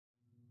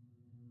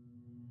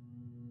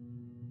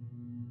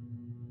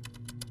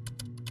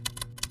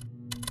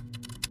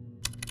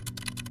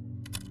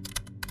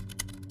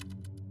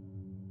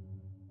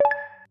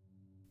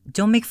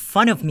Don't make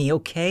fun of me,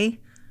 okay?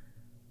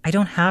 I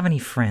don't have any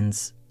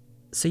friends,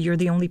 so you're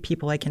the only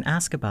people I can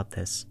ask about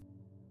this.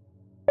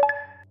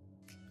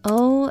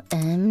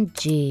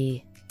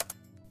 OMG.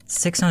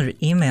 600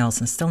 emails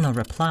and still no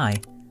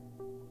reply.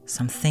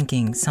 So I'm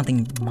thinking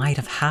something might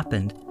have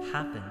happened.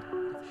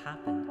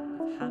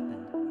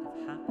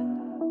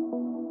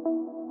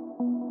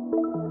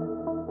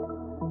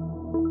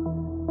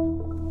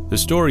 The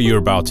story you're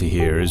about to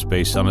hear is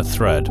based on a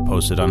thread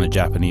posted on a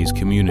Japanese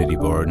community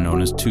board known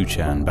as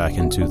 2chan back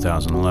in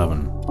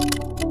 2011.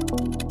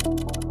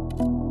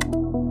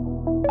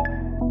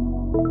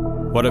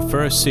 What at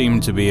first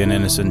seemed to be an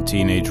innocent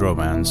teenage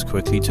romance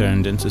quickly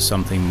turned into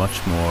something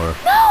much more...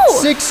 No!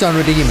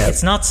 600 emails.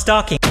 It's not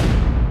stalking.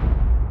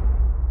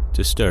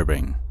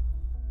 Disturbing.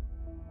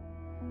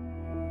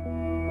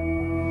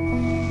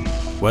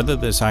 Whether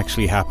this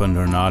actually happened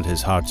or not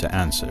is hard to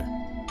answer.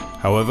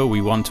 However, we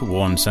want to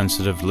warn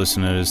sensitive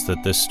listeners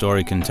that this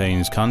story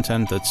contains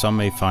content that some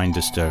may find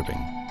disturbing.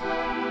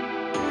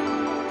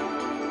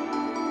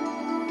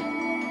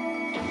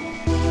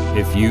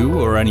 If you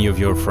or any of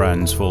your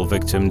friends fall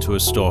victim to a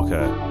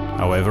stalker,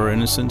 however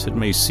innocent it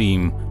may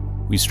seem,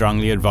 we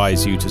strongly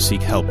advise you to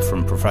seek help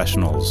from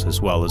professionals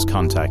as well as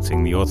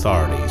contacting the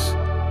authorities.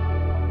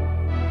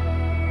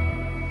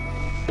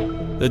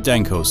 The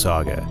Denko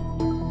Saga.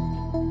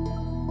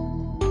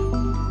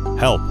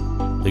 Help!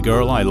 The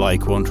girl I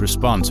like won't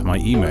respond to my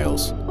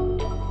emails.